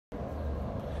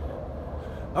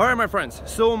Alright my friends,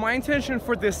 so my intention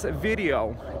for this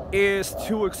video is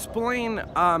to explain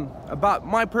about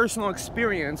my personal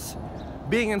experience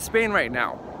being in Spain right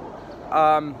now.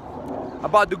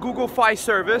 About the Google Fi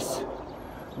service,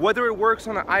 whether it works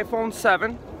on an iPhone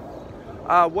 7,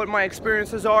 what my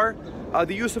experiences are,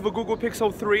 the use of a Google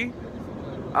Pixel 3.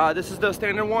 This is the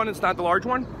standard one, it's not the large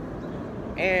one.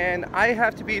 And I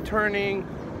have to be turning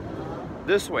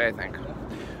this way, I think.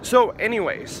 So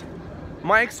anyways,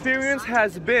 my experience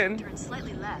has been, turn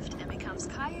slightly left and becomes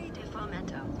Calle de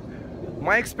Fomento.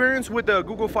 my experience with the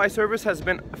Google Fi service has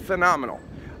been phenomenal.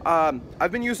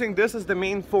 I've been using this as the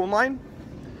main phone line,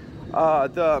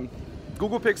 the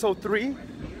Google Pixel 3,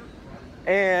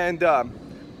 and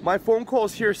my phone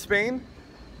calls here in Spain,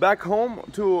 back home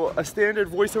to a standard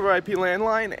voice over IP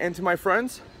landline and to my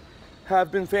friends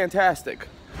have been fantastic.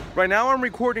 Right now I'm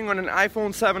recording on an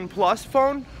iPhone 7 Plus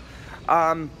phone.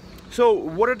 So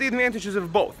what are the advantages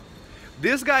of both?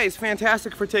 This guy is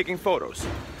fantastic for taking photos.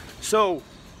 So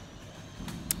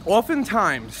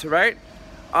oftentimes, right,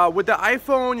 with the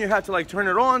iPhone you have to like turn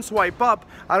it on, swipe up.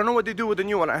 I don't know what they do with the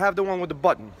new one. I have the one with the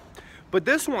button. But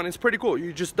this one is pretty cool.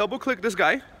 You just double click this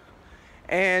guy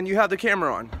and you have the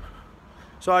camera on.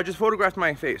 So I just photographed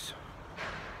my face.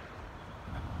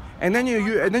 And then you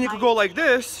could go like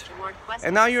this,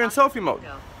 and now you're in selfie mode.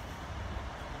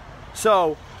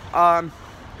 So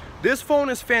this phone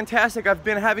is fantastic. I've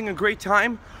been having a great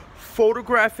time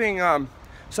photographing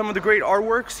some of the great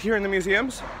artworks here in the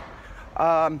museums.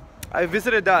 I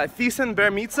visited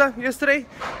Thyssen yesterday,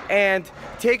 and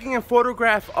taking a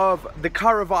photograph of the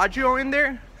Caravaggio in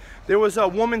there. There was a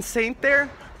woman saint there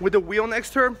with a wheel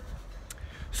next to her.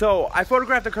 So I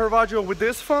photographed the Caravaggio with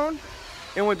this phone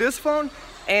and with this phone,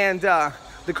 and the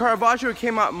Caravaggio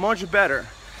came out much better.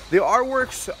 The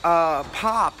artworks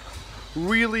pop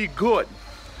really good.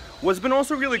 What's been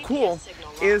also really cool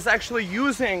is actually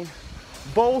using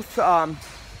both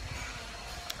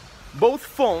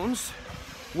phones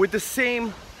with the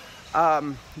same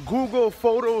Google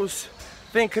Photos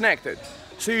thing connected.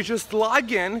 So you just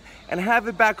log in and have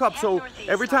it back up. So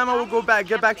every time I would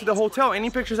get back to the hotel, any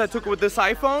pictures I took with this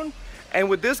iPhone and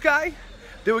with this guy,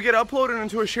 they would get uploaded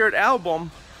into a shared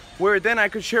album where then I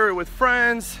could share it with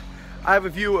friends. I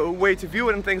have a way to view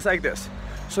it and things like this.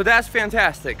 So that's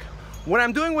fantastic. What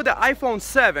I'm doing with the iPhone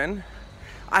 7,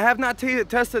 I have not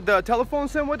tested the telephone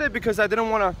SIM with it because I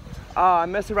didn't want to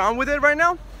mess around with it right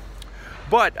now.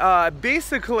 But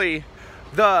basically,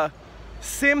 the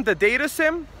SIM, the data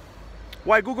SIM,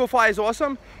 why Google Fi is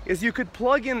awesome is you could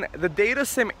plug in the data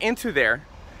SIM into there,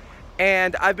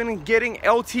 and I've been getting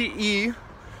LTE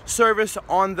service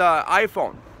on the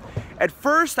iPhone. At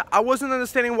first, I wasn't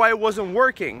understanding why it wasn't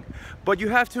working, but you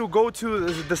have to go to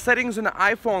the settings on the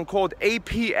iPhone called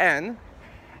APN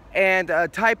and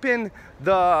type in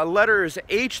the letters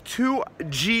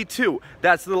H2G2.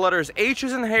 That's the letters H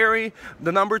as in Harry,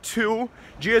 the number 2,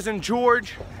 G as in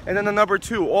George, and then the number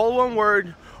 2. All one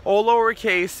word, all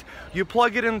lowercase. You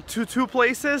plug it into 2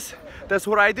 places. That's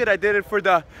what I did. I did it for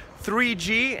the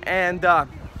 3G and the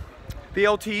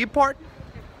LTE part.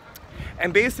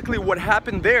 And basically what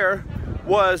happened there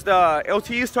was the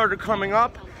LTE started coming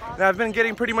up, and I've been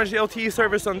getting pretty much the LTE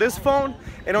service on this phone,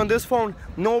 and on this phone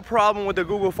no problem with the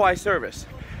Google Fi service.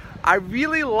 I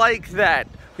really like that.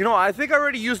 You know, I think I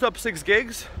already used up 6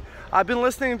 gigs. I've been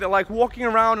listening to, like, walking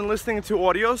around and listening to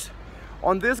audios.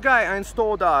 On this guy I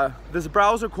installed this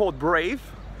browser called Brave.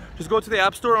 Just go to the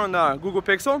App Store on the Google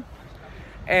Pixel,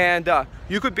 and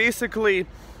you could basically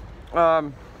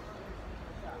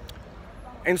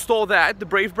install that, the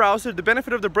Brave browser. The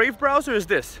benefit of the Brave browser is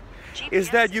this,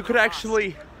 is that you could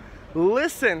actually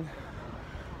listen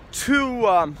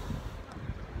to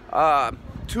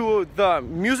the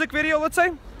music video, let's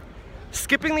say,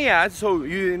 skipping the ads, so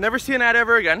you never see an ad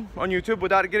ever again on YouTube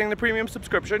without getting the premium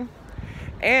subscription.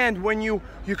 And when you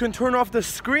can turn off the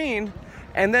screen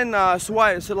and then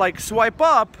swipe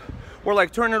up or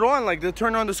like turn it on, like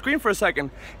turn on the screen for a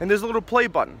second, and there's a little play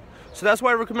button. So that's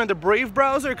why I recommend the Brave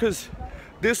browser, because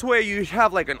this way you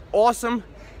have like an awesome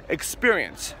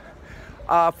experience.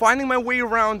 Finding my way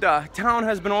around town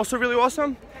has been also really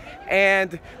awesome.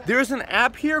 And there's an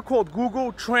app here called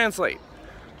Google Translate.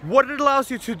 What it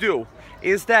allows you to do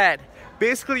is that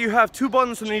basically you have 2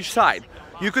 buttons on each side.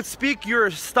 You could speak your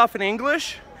stuff in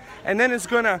English, and then it's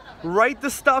gonna write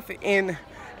the stuff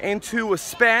into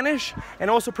Spanish and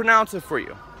also pronounce it for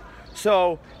you.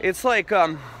 So it's like,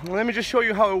 let me just show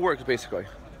you how it works basically.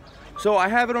 So I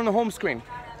have it on the home screen.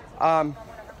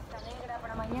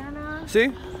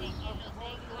 See?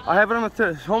 I have it on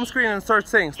the home screen and start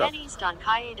saying stuff. East on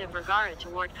Calle de Vergara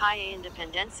toward Calle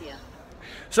Independencia.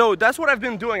 So that's what I've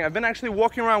been doing. I've been actually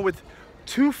walking around with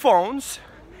 2 phones,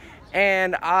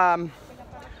 and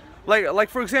like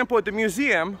for example at the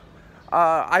museum,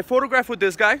 I photographed with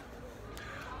this guy.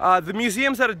 The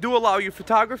museums that do allow you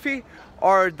photography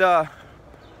are the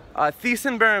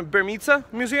Thyssen-Bermitza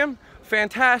Museum.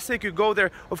 Fantastic, you go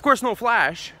there. Of course, no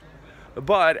flash,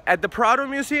 but at the Prado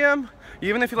Museum,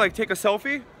 even if you like take a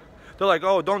selfie, they're like,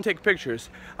 oh, don't take pictures.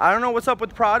 I don't know what's up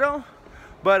with Prado,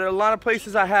 but a lot of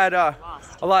places I had a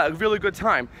really good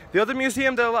time. The other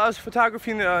museum that allows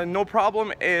photography no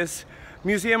problem is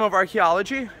Museum of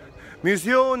Archaeology,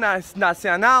 Museo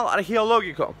Nacional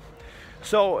Arqueológico.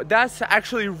 So that's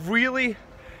actually really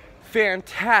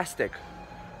fantastic.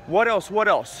 What else? What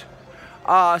else?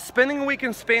 Spending a week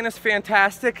in Spain is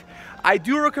fantastic. I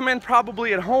do recommend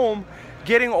probably at home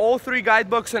getting all 3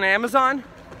 guidebooks on Amazon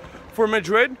for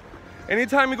Madrid.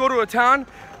 Anytime you go to a town,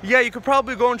 yeah, you could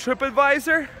probably go on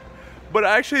TripAdvisor, but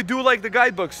I actually do like the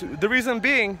guidebooks. The reason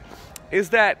being is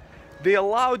that they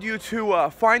allowed you to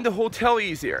find the hotel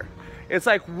easier. It's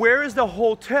like, where is the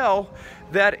hotel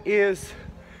that is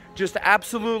just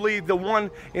absolutely the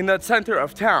one in the center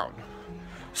of town?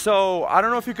 So I don't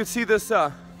know if you could see this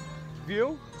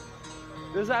view.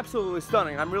 This is absolutely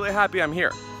stunning. I'm really happy I'm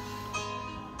here.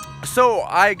 So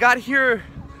I got here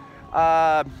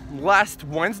last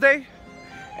Wednesday,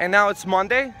 and now it's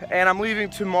Monday, and I'm leaving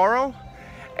tomorrow.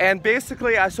 And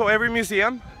basically I saw every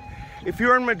museum. If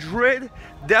you're in Madrid,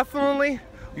 definitely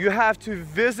you have to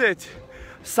visit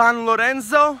San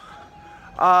Lorenzo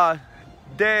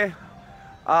de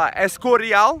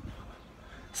Escorial.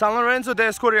 San Lorenzo de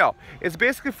Escorial. It's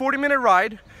basically a 40-minute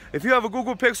ride. If you have a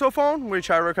Google Pixel phone,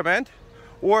 which I recommend,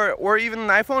 or even an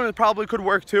iPhone, it probably could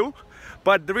work too.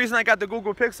 But the reason I got the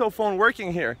Google Pixel phone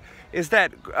working here is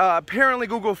that apparently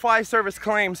Google Fi service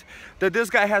claims that this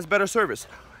guy has better service.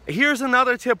 Here's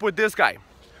another tip with this guy.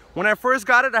 When I first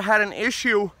got it, I had an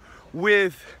issue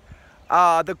with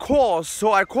the calls.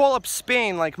 So I call up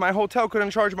Spain, like my hotel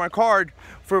couldn't charge my card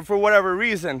for whatever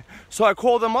reason. So I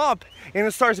call them up and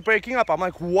it starts breaking up. I'm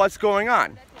like, what's going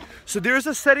on? So there's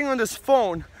a setting on this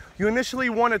phone you initially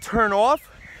want to turn off.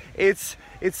 It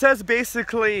says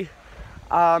basically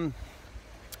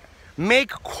make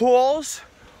calls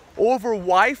over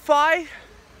Wi-Fi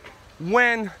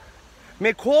when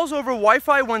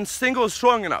single is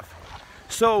strong enough.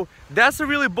 So that's a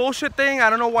really bullshit thing. I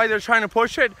don't know why they're trying to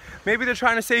push it. Maybe they're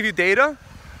trying to save you data,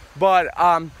 but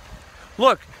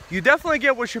look, you definitely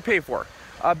get what you pay for.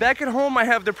 Back at home, I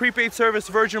have the prepaid service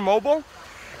Virgin Mobile,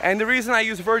 and the reason I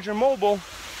use Virgin Mobile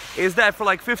is that for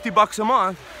like 50 bucks a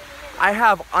month, I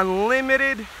have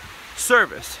unlimited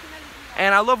service.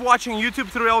 And I love watching YouTube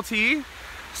through LTE,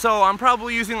 so I'm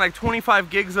probably using like 25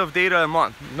 gigs of data a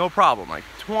month, no problem, like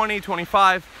 20,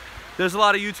 25. There's a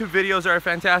lot of YouTube videos that are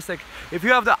fantastic. If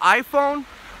you have the iPhone,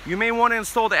 you may want to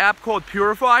install the app called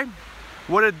Purify.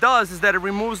 What it does is that it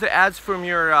removes the ads from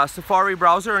your Safari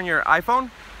browser on your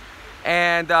iPhone,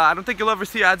 and I don't think you'll ever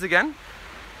see ads again.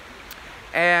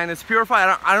 And it's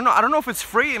Purify. I don't know if it's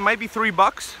free. It might be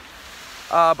 $3,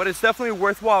 but it's definitely a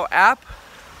worthwhile app.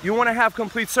 You want to have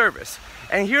complete service.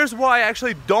 And here's why I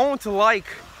actually don't like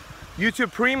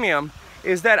YouTube Premium,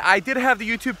 is that I did have the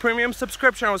YouTube Premium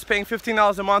subscription. I was paying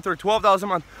 $15 a month or $12 a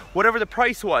month, whatever the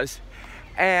price was.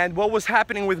 And what was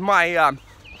happening with my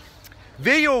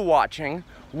video watching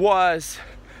was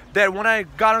that when I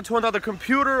got onto another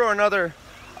computer or another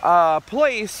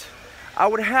place, I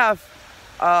would have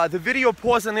the video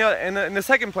pause in the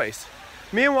second place.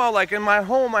 Meanwhile, like in my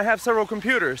home, I have several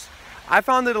computers. I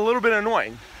found it a little bit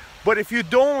annoying. But if you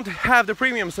don't have the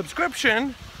premium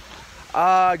subscription,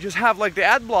 just have like the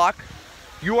ad block,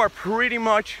 you are pretty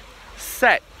much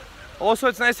set. Also,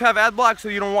 it's nice to have ad block so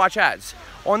you don't watch ads.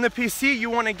 On the PC,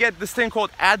 you want to get this thing called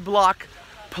Ad Block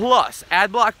Plus.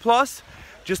 Ad Block Plus,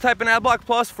 just type in Ad Block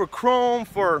Plus for Chrome,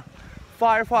 for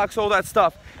Firefox, all that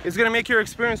stuff. It's going to make your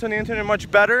experience on the internet much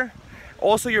better.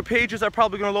 Also, your pages are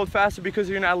probably going to load faster because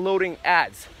you're not loading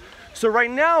ads. So right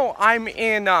now, I'm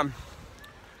in at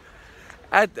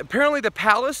apparently the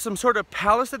palace, some sort of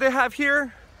palace that they have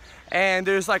here, and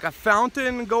there's like a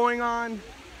fountain going on.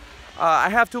 I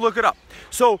have to look it up.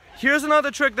 So here's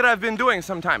another trick that I've been doing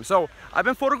sometimes. So I've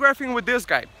been photographing with this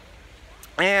guy,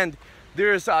 and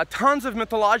there's tons of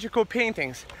mythological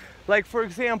paintings. Like for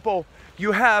example,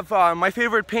 you have my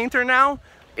favorite painter now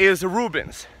is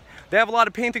Rubens. They have a lot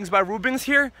of paintings by Rubens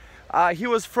here. He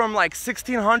was from like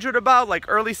 1600, about like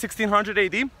early 1600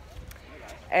 AD.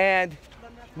 And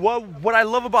what I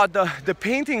love about the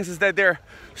paintings is that they're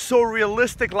so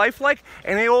realistic, lifelike,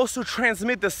 and they also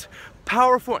transmit this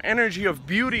powerful energy of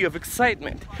beauty, of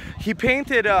excitement. He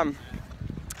painted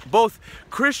both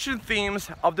Christian themes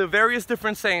of the various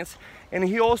different saints and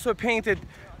he also painted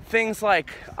things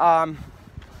like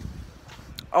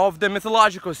of the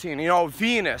mythological scene, you know,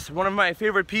 Venus. One of my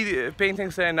favorite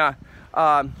paintings in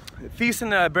Feast in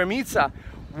Bermitza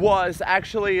was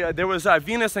actually, there was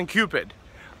Venus and Cupid.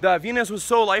 The Venus was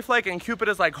so lifelike, and Cupid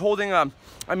is like holding a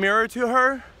mirror to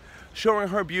her, showing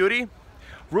her beauty.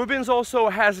 Rubens also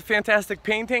has a fantastic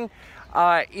painting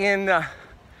in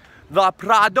the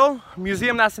Prado,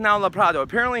 Museum Nacional La Prado.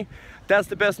 Apparently, that's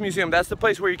the best museum. That's the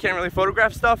place where you can't really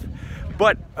photograph stuff.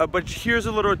 But here's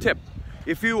a little tip.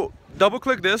 If you double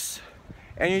click this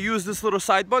and you use this little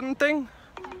side button thing,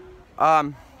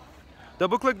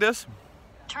 double click this,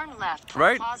 Turn left from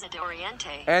right? Plaza de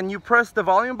Oriente. And you press the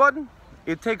volume button,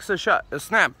 it takes a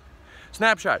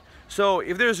snapshot. So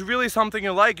if there's really something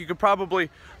you like, you could probably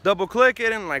double click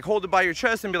it and like hold it by your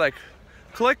chest and be like,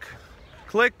 click,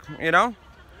 click, you know?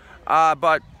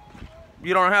 But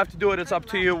you don't have to do it, it's up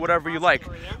to you, whatever you like.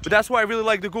 But that's why I really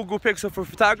like the Google Pixel for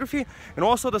photography, and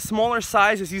also the smaller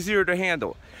size is easier to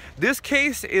handle. This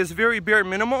case is very bare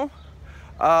minimal.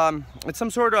 It's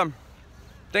some sort of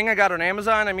thing I got on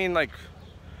Amazon. I mean, like,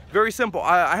 very simple.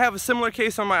 I have a similar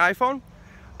case on my iPhone.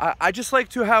 I just like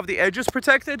to have the edges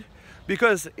protected,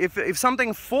 because if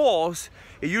something falls,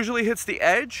 it usually hits the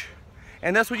edge,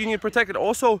 and that's what you need protected.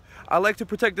 Also, I like to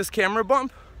protect this camera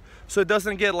bump so it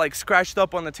doesn't get like scratched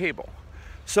up on the table.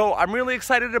 So I'm really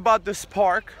excited about this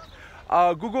park.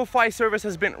 Google Fi service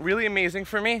has been really amazing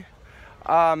for me.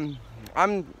 I'm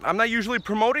not usually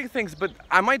promoting things, but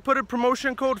I might put a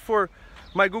promotion code for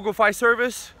my Google Fi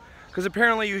service, because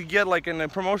apparently you get like a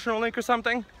promotional link or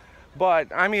something. But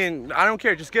I mean, I don't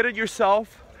care, just get it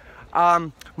yourself.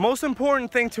 Most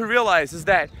important thing to realize is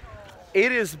that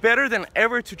it is better than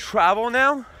ever to travel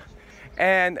now,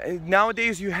 and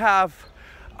nowadays you have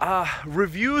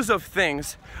reviews of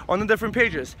things on the different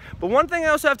pages. But one thing I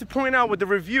also have to point out with the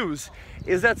reviews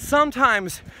is that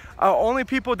sometimes only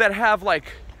people that have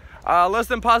like less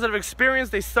than positive experience,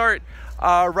 they start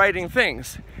writing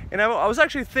things. And I was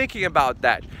actually thinking about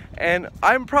that, and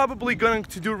I'm probably going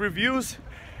to do reviews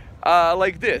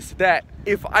like this, that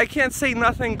if I can't say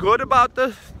nothing good about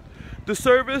the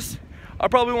service, I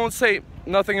probably won't say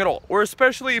nothing at all, or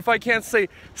especially if I can't say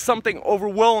something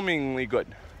overwhelmingly good.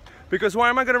 Because why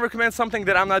am I going to recommend something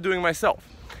that I'm not doing myself?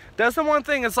 That's the one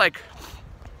thing. It's like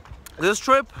this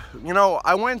trip, you know,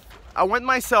 I went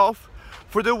myself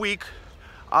for the week.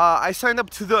 I signed up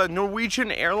to the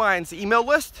Norwegian Airlines email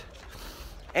list,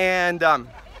 and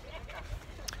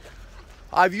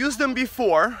I've used them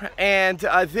before, and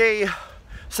they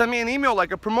send me an email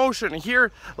like a promotion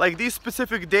here, like these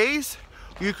specific days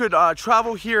you could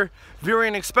travel here very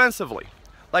inexpensively.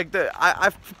 Like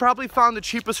I've probably found the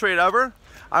cheapest rate ever.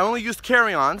 I only used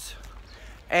carry-ons,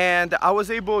 and I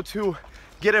was able to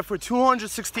get it for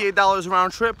 $268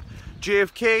 round trip,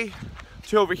 JFK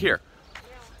to over here,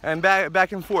 and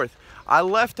back and forth. I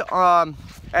left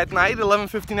at night,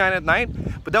 11:59 at night,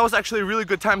 but that was actually a really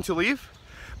good time to leave,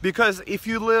 because if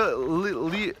you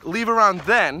leave around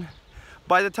then,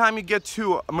 by the time you get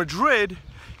to Madrid,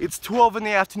 it's 12 in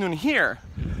the afternoon here,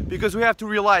 because we have to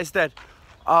realize that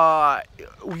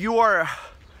you are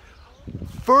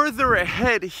further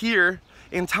ahead here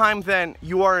in time than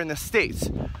you are in the States.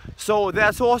 So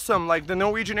that's awesome. Like the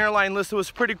Norwegian airline list was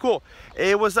pretty cool.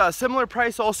 It was a similar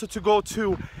price also to go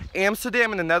to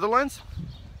Amsterdam in the Netherlands.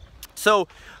 So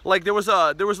like there was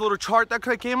a little chart that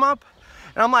came up,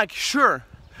 and I'm like, sure,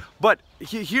 but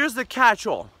here's the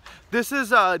catch-all.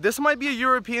 This might be a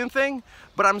European thing,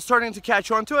 but I'm starting to catch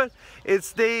on to it.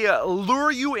 It's they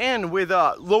lure you in with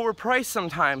a lower price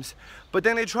sometimes, but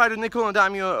then they try to nickel and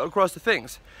dime you across the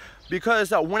things.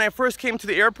 Because when I first came to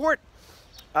the airport,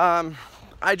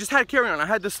 I just had carry-on. I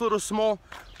had this little small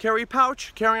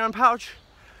carry-on pouch,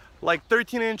 like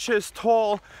 13 inches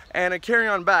tall, and a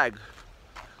carry-on bag,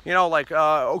 you know, like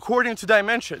according to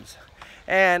dimensions.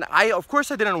 And of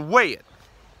course I didn't weigh it.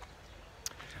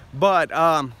 But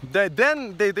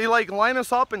then they like line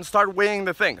us up and start weighing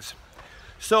the things.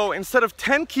 So instead of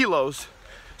 10 kilos,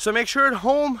 so make sure at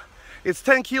home it's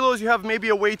 10 kilos, you have maybe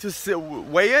a way to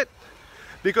weigh it.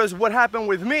 Because what happened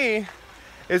with me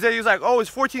is that he's like, oh, it's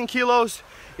 14 kilos.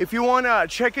 If you want to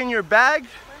check in your bag,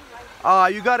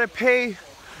 you gotta pay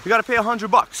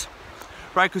 $100,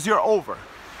 right? Because you're over.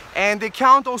 And they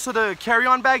count also the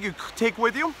carry-on bag you take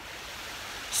with you.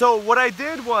 So what I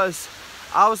did was,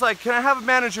 I was like, can I have a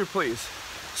manager, please?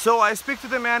 So I speak to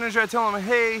the manager, I tell him,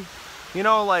 hey, you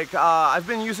know, like, I've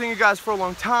been using you guys for a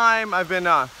long time. I've been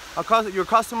your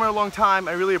customer a long time.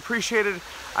 I really appreciate it.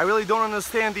 I really don't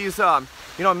understand these,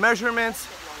 you know, measurements.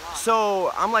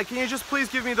 So I'm like, can you just please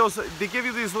give me those, they give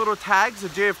you these little tags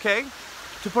at JFK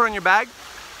to put on your bag.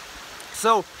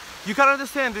 So you gotta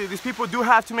understand these people do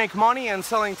have to make money, and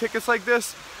selling tickets like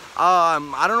this,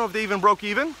 I don't know if they even broke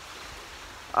even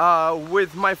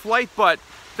with my flight, but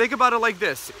think about it like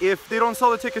this: if they don't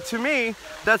sell the ticket to me,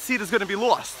 that seat is gonna be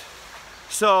lost.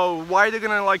 So why are they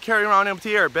gonna like carry around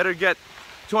empty air? Better get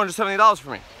 $270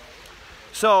 for me.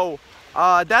 So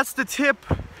that's the tip.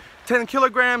 10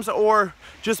 kilograms, or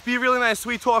just be really nice,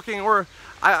 sweet talking, or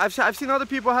I've seen other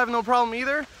people have no problem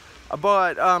either,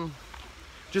 but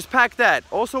just pack that.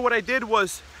 Also, what I did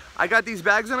was I got these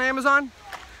bags on Amazon.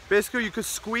 Basically, you could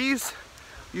squeeze,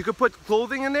 you could put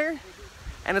clothing in there,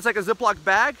 and it's like a Ziploc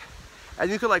bag, and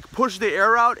you could like push the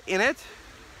air out in it,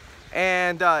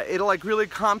 and it'll like really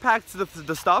compact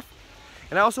the stuff.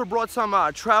 And I also brought some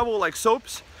travel like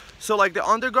soaps. So like the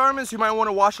undergarments, you might want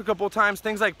to wash a couple of times.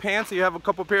 Things like pants, you have a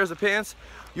couple pairs of pants,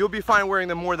 you'll be fine wearing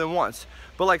them more than once.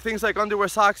 But like things like underwear,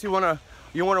 socks, you wanna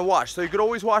wash. So you could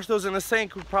always wash those in the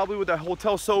sink, probably with a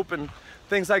hotel soap and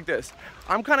things like this.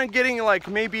 I'm kind of getting like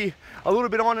maybe a little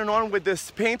bit on and on with this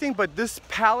painting, but this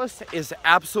palace is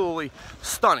absolutely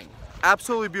stunning,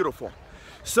 absolutely beautiful.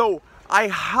 So I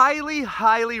highly,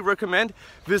 highly recommend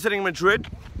visiting Madrid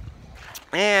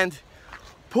and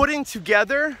putting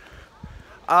together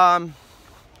an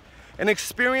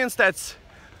experience that's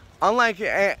unlike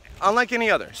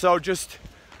any other. So just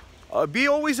be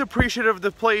always appreciative of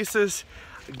the places,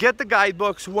 get the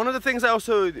guidebooks. One of the things I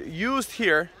also used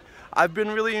here, I've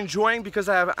been really enjoying because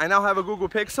I now have a Google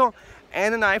Pixel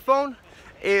and an iPhone,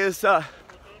 is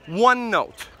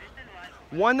OneNote.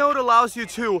 OneNote allows you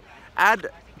to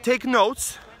take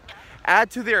notes, add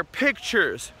to their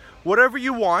pictures, whatever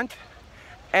you want,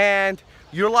 and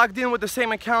you're logged in with the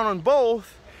same account on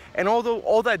both, and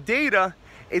all that data,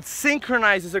 it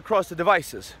synchronizes across the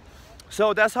devices.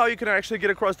 So that's how you can actually get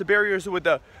across the barriers with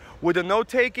the note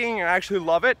taking, and actually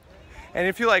love it. And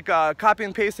if you like copy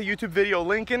and paste a YouTube video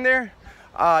link in there,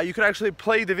 you can actually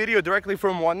play the video directly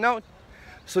from OneNote.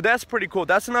 So that's pretty cool.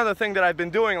 That's another thing that I've been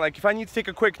doing. Like if I need to take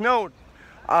a quick note,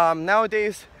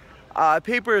 nowadays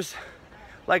pen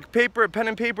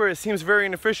and paper, it seems very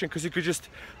inefficient because you could just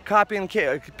copy and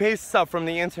paste stuff from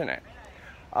the internet.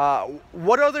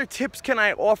 What other tips can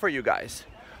I offer you guys?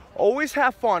 Always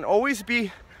have fun, always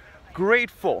be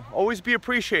grateful, always be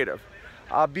appreciative.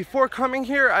 Before coming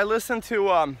here, I listened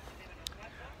to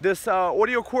this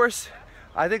audio course,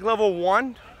 I think level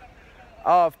 1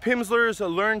 of Pimsleur's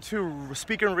Learn to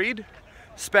Speak and Read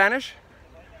Spanish.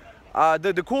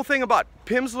 The cool thing about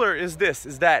Pimsleur is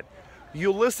that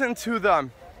you listen to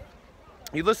the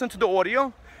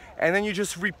audio, and then you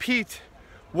just repeat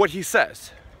what he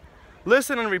says.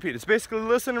 Listen and repeat. It's basically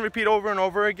listen and repeat over and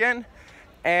over again.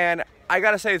 And I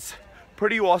gotta say, it's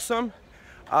pretty awesome.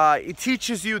 It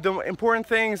teaches you the important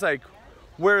things like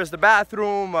where is the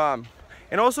bathroom,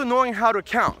 and also knowing how to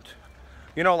count.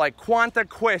 You know, like cuánto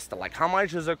cuesta, like how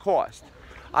much does it cost?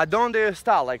 ¿A dónde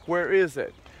está? Like where is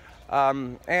it?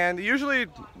 And usually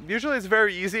it's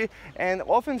very easy, and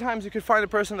oftentimes you can find a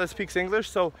person that speaks English,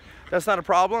 so that's not a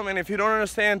problem. And if you don't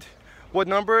understand what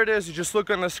number it is, you just look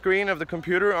on the screen of the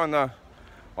computer on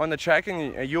the check,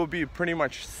 and you'll be pretty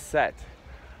much set.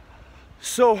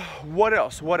 So what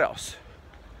else?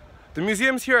 The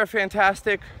museums here are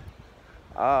fantastic.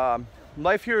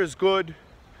 Life here is good.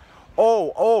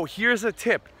 Oh, here's a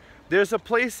tip. There's a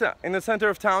place in the center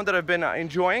of town that I've been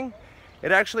enjoying.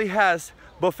 It actually has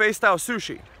buffet style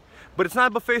sushi, but it's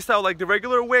not buffet style like the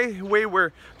regular way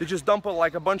where they just dump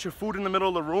like a bunch of food in the middle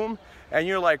of the room and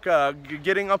you're like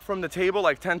getting up from the table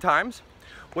like 10 times.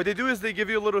 What they do is they give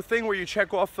you a little thing where you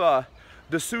check off the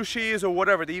sushis or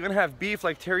whatever. They even have beef,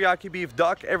 like teriyaki beef,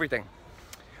 duck, everything.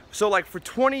 So like for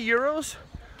 20 euros,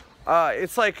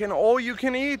 it's like an all you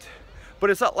can eat,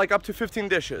 but it's like up to 15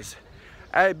 dishes.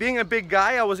 Being a big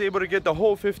guy, I was able to get the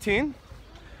whole 15.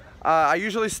 I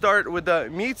usually start with the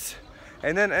meats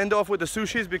and then end off with the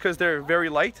sushis because they're very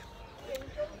light.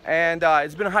 And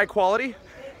it's been high quality.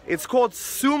 It's called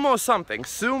Sumo something,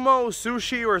 Sumo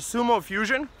Sushi or Sumo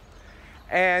Fusion.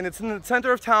 And it's in the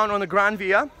center of town on the Gran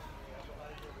Via.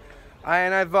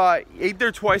 And I've ate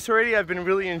there twice already. I've been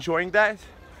really enjoying that.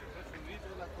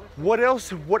 What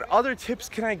else? What other tips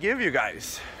can I give you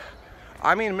guys?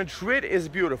 I mean, Madrid is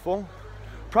beautiful.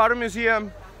 Prado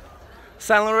Museum,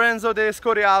 San Lorenzo de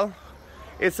Escorial.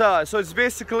 So it's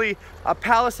basically a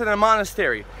palace and a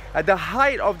monastery. At the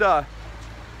height of the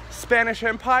Spanish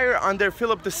Empire under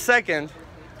Philip II,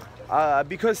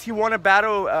 because he won a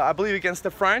battle, I believe, against the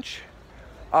French,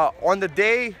 on the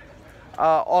day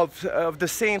of the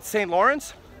Saint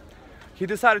Lawrence, he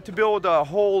decided to build a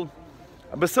whole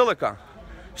basilica.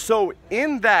 So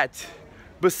in that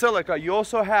basilica, you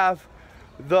also have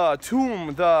the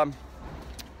tomb,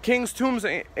 king's tombs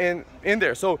in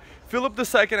there. So Philip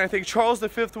II, I think Charles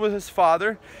V was his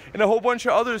father, and a whole bunch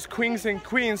of others, kings and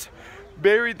queens,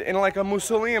 buried in like a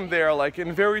mausoleum there, like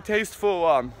in very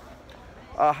tasteful,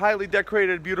 highly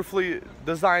decorated, beautifully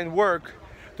designed work.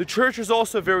 The church is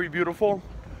also very beautiful,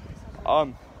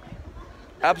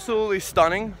 absolutely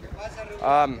stunning.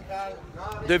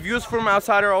 The views from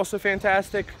outside are also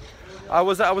fantastic. I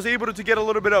was able to get a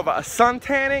little bit of a sun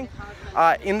tanning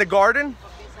in the garden.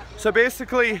 So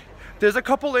basically, there's a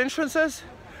couple entrances,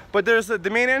 but there's the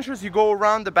main entrance. You go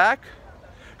around the back.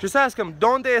 Just ask them,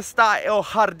 ¿Dónde está el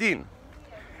jardín?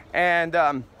 And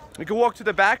you can walk to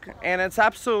the back, and it's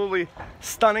absolutely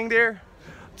stunning there.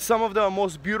 Some of the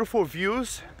most beautiful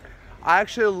views. I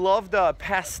actually love the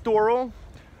pastoral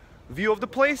view of the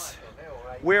place,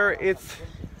 where it's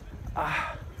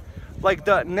like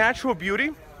the natural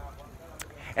beauty.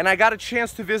 And I got a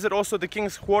chance to visit also the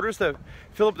king's quarters, the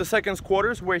Philip II's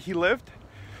quarters, where he lived.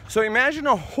 So imagine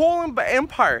a whole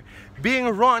empire being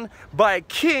run by a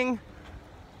king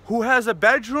who has a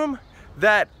bedroom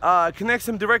that connects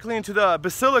him directly into the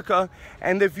basilica,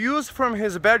 and the views from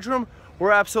his bedroom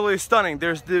were absolutely stunning.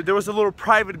 There was a little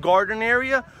private garden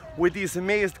area with these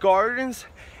amazed gardens,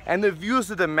 and the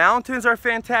views of the mountains are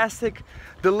fantastic.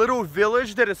 The little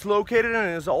village that it's located in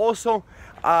is also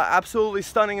absolutely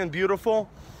stunning and beautiful.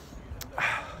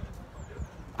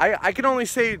 I can only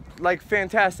say like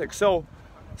fantastic. So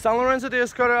San Lorenzo de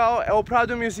Escorial, El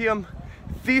Prado Museum,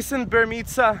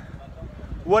 Thyssen-Bermitza,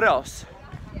 what else?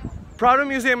 Prado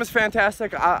Museum is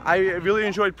fantastic. I really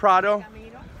enjoyed Prado.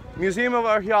 Museum of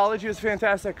Archaeology is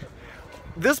fantastic.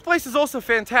 This place is also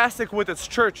fantastic with its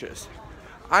churches.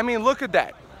 I mean, look at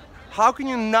that. How can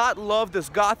you not love this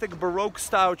Gothic Baroque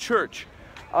style church?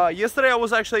 Yesterday I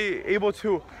was actually able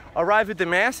to arrive at the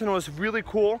Mass, and it was really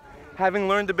cool. Having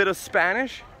learned a bit of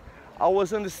Spanish, I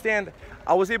was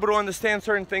able to understand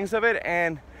certain things of it,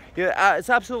 and yeah, it's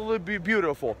absolutely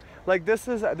beautiful. Like this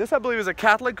I believe is a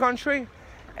Catholic country,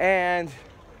 and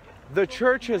the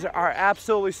churches are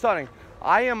absolutely stunning.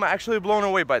 I am actually blown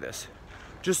away by this.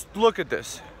 Just look at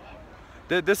this.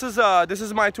 This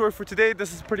is my tour for today.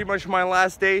 This is pretty much my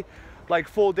last day, like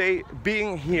full day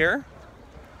being here.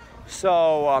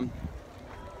 So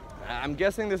I'm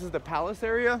guessing this is the palace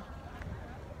area,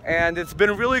 and it's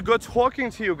been really good talking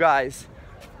to you guys,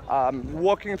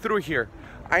 walking through here.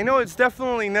 I know it's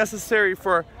definitely necessary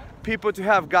for people to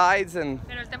have guides and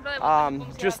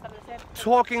just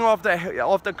talking off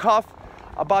the cuff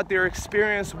about their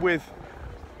experience with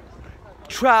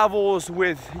travels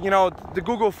with, you know, the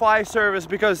Google Fi service,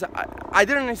 because I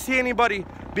didn't see anybody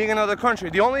being in another country.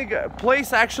 The only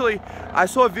place actually I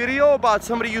saw a video about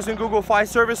somebody using Google Fi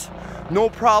service, no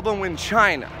problem, in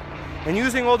China, and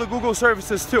using all the Google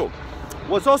services too.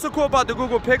 What's also cool about the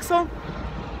Google Pixel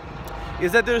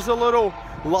is that there's a little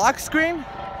lock screen,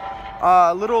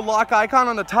 little lock icon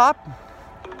on the top.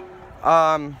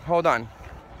 Hold on.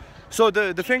 So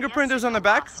the fingerprint is on the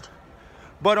back,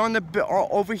 but on the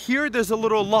over here there's a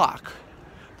little lock.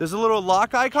 There's a little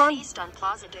lock icon.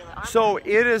 So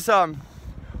it is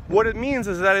what it means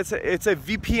is that it's a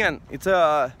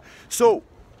VPN. So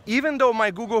even though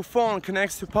my Google phone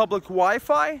connects to public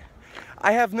Wi-Fi,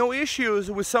 I have no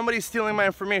issues with somebody stealing my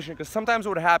information, because sometimes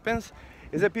what happens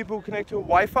is that people connect to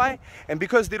Wi-Fi, and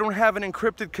because they don't have an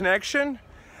encrypted connection,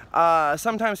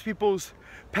 sometimes people's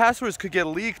passwords could get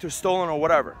leaked or stolen or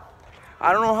whatever.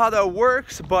 I don't know how that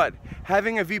works, but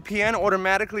having a VPN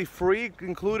automatically free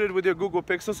included with your Google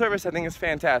Pixel service, I think is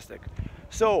fantastic.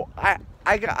 So I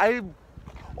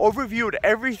overviewed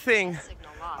everything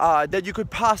that you could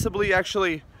possibly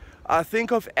actually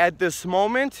think of at this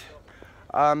moment.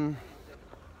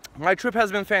 My trip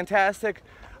has been fantastic.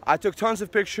 I took tons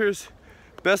of pictures.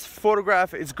 Best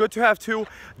photograph. It's good to have two.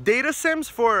 Data SIMs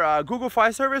for Google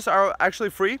Fi service are actually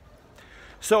free.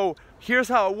 So here's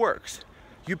how it works.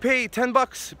 You pay 10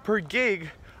 bucks per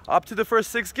gig up to the first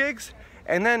 6 gigs,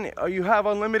 and then you have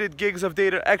unlimited gigs of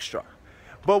data extra.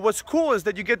 But what's cool is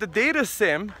that you get the data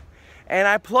SIM, and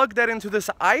I plug that into this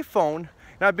iPhone,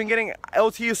 and I've been getting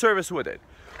LTE service with it.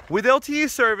 With LTE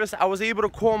service, I was able to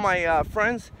call my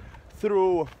friends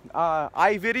through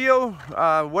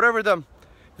iVideo, whatever the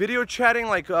video chatting,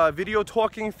 like video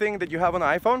talking thing that you have on the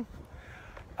iPhone.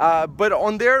 But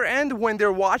on their end, when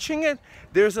they're watching it,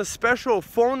 there's a special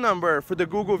phone number for the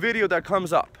Google video that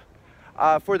comes up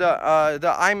for the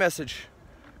iMessage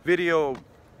video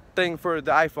thing for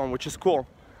the iPhone, which is cool.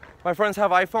 My friends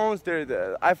have iPhones.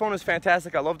 The iPhone is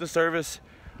fantastic. I love the service.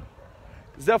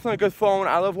 It's definitely a good phone.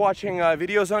 I love watching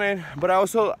videos on it, but I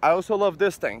also love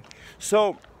this thing.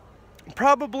 So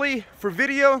probably for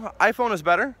video, iPhone is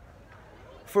better.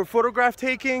 for photograph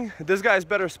taking, this guy is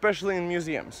better, especially in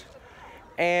museums.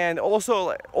 And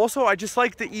also I just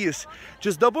like the ease.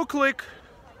 Just double click,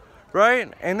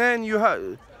 right? And then you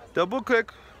have double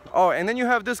click. Oh, and then you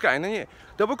have this guy, and then you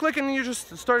double click, and then you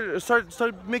just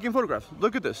start making photographs.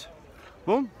 Look at this.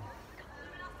 Boom.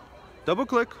 Double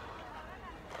click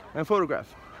and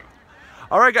photograph.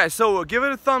 All right, guys. So give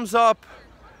it a thumbs up.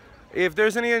 If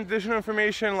there's any additional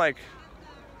information, like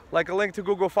a link to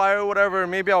Google Fi or whatever,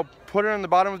 maybe I'll put it in the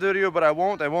bottom of the video, but I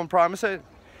won't promise it,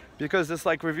 because this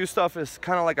like review stuff is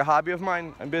kind of like a hobby of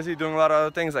mine. I'm busy doing a lot of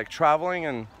other things like traveling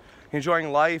and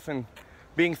enjoying life and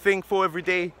being thankful every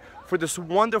day for this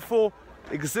wonderful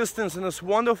existence in this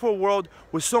wonderful world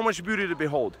with so much beauty to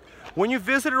behold. When you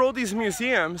visited all these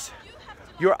museums,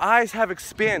 your eyes have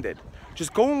expanded.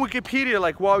 Just go on Wikipedia,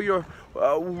 like while you're,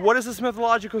 what does this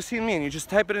mythological scene mean? You just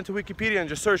type it into Wikipedia and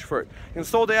just search for it.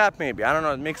 Install the app maybe, I don't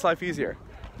know, it makes life easier.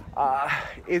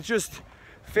 It's just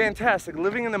fantastic,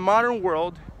 living in the modern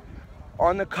world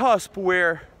on the cusp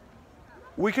where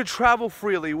we could travel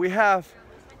freely. We have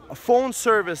a phone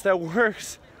service that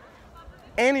works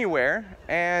anywhere,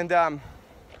 and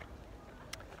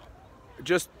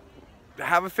just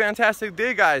have a fantastic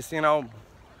day, guys. You know,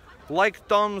 like,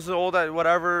 thumbs, all that,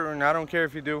 whatever, and I don't care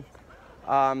if you do.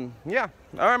 Yeah,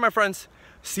 all right, my friends,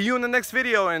 see you in the next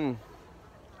video, and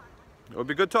it'll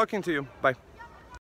be good talking to you. Bye.